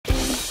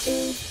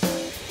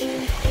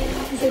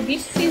the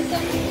beach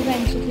season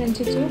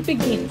 2022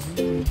 begins,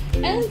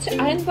 and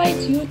I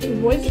invite you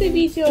to watch the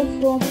video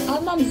from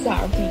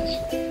Mamzar beach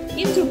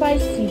in Dubai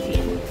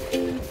City.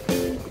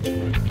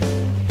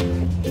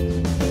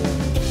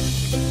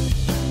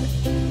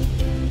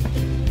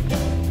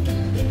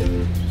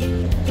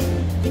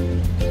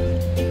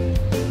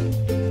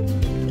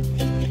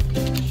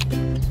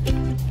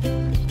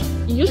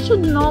 You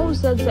should know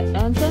that the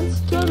entrance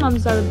to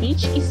Mamzar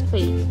beach is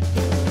paid.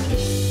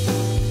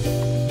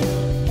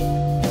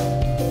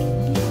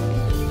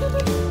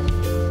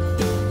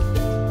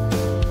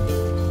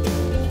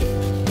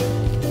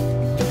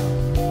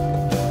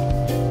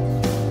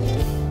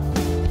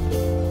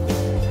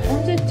 On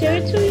the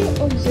territory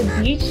of the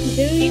beach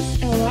there is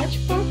a large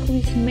park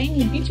with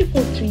many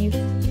beautiful trees.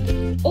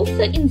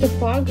 Also in the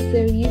park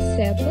there is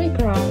a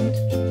playground,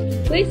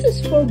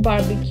 places for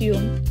barbecue.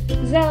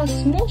 There are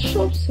small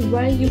shops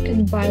where you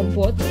can buy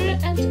water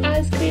and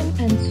ice cream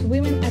and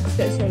swimming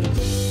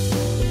accessories.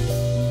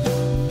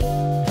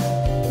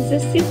 The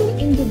season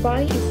in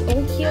Dubai is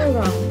all year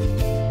round.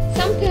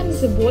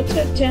 Sometimes the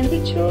water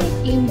temperature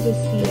in this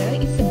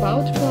year is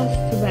about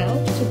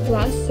 +12 to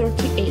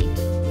 +38.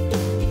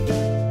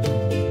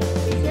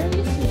 There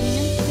is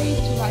women's day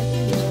twice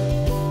a year.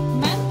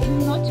 Men are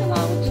not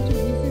allowed to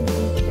visit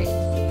these days.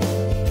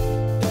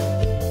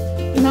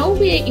 Now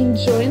we are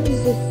enjoying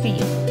the sea,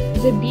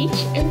 the beach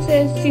and the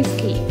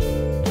seascape.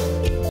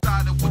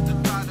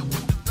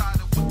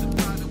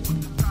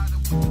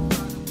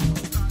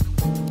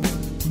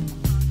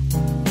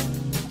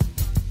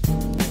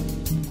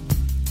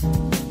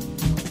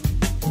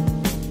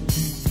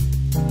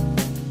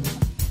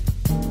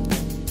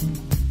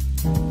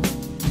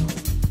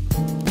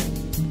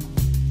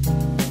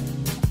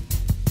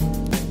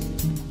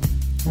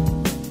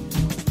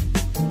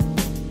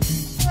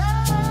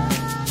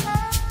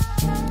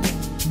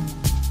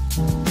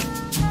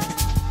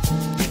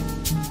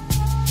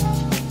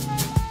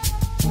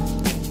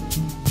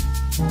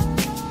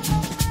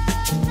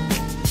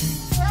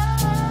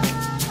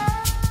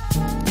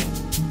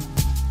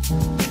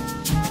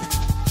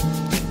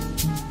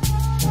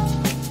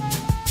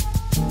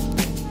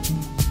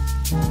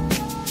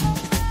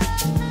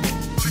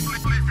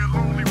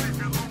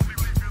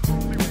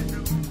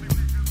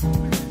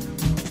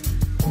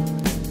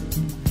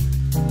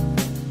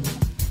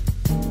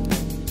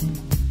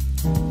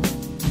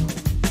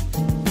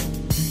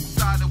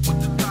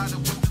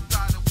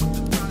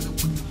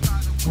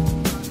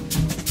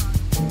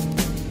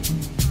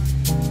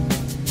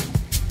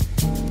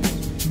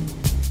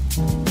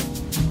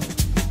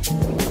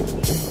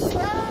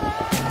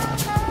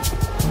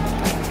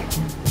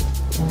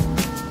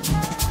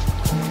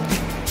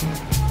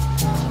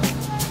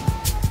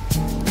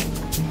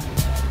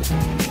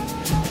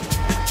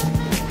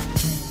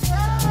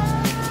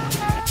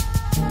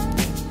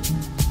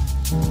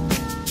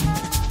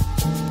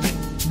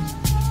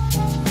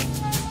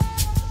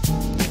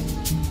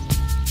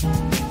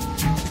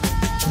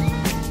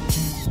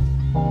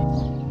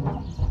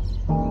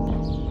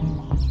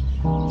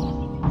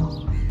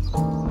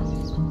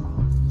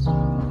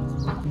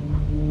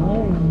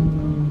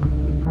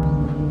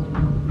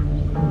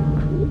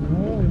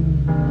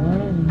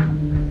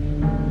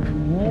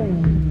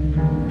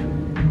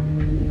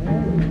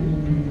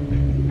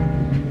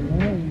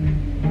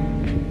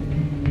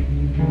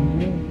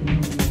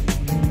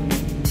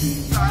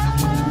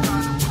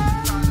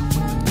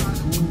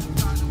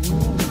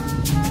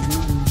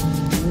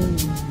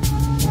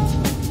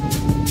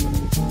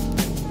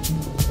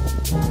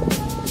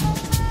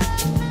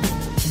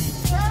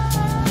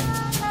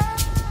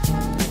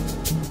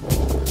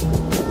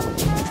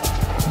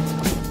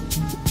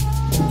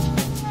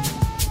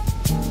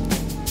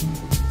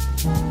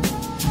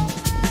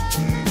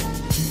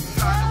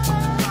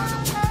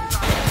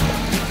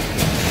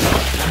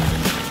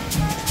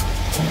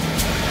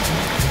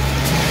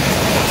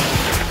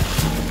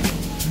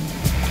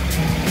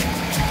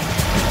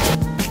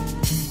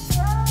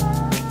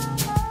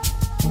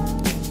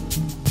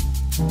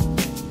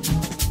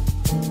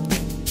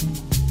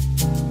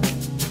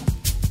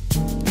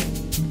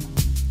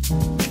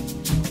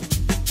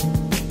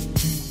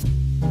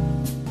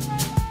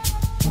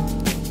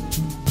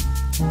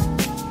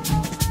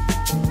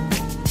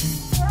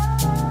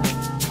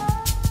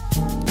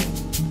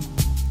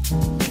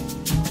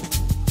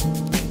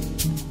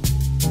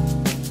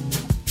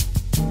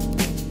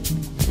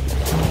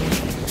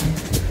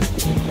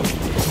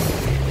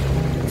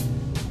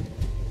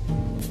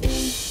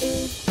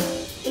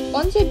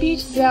 On the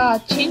beach there are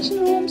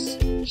changing rooms,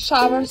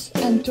 showers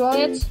and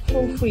toilets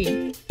for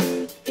free.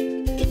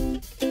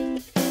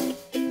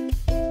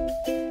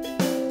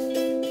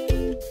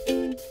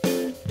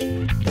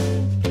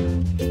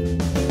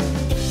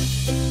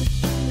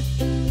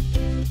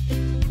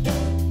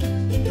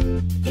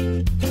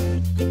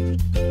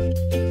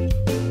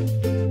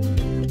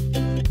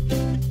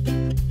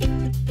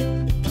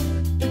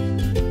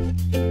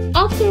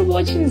 After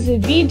watching the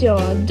video,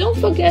 don't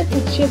forget to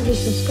check the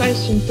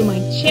subscription to my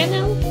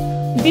channel.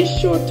 Be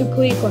sure to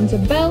click on the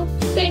bell.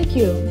 Thank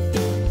you.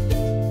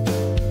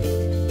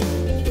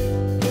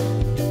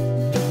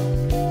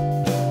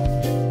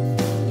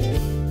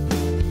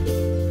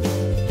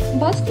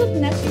 Bus stop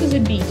next to the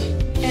beach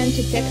and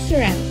to taxi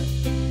rank.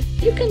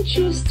 You can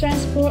choose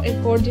transport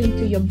according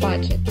to your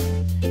budget.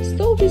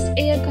 Store with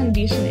air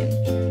conditioning.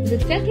 The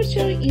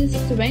temperature is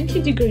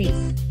 20 degrees,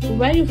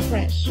 very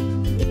fresh.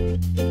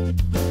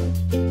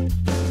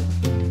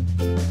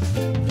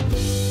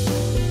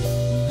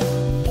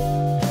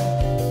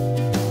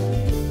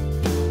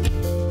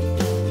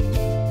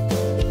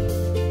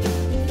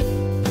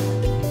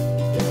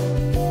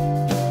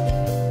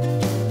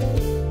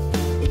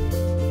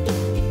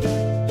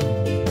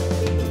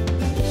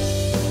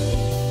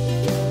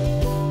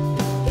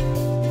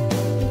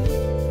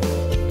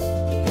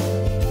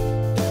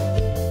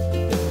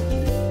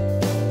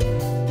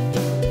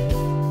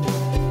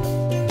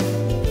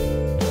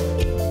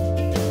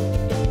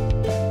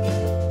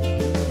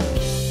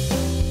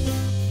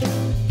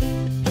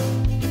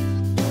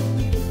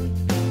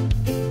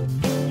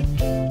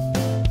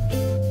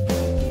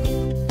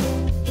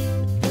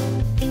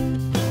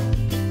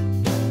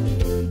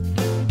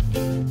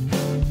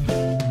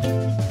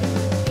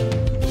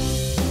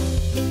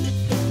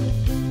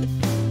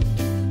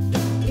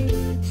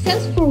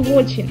 Thanks for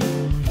watching.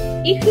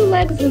 If you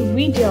like the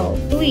video,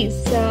 please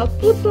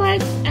put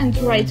likes and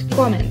write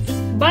comments.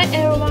 Bye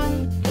everyone!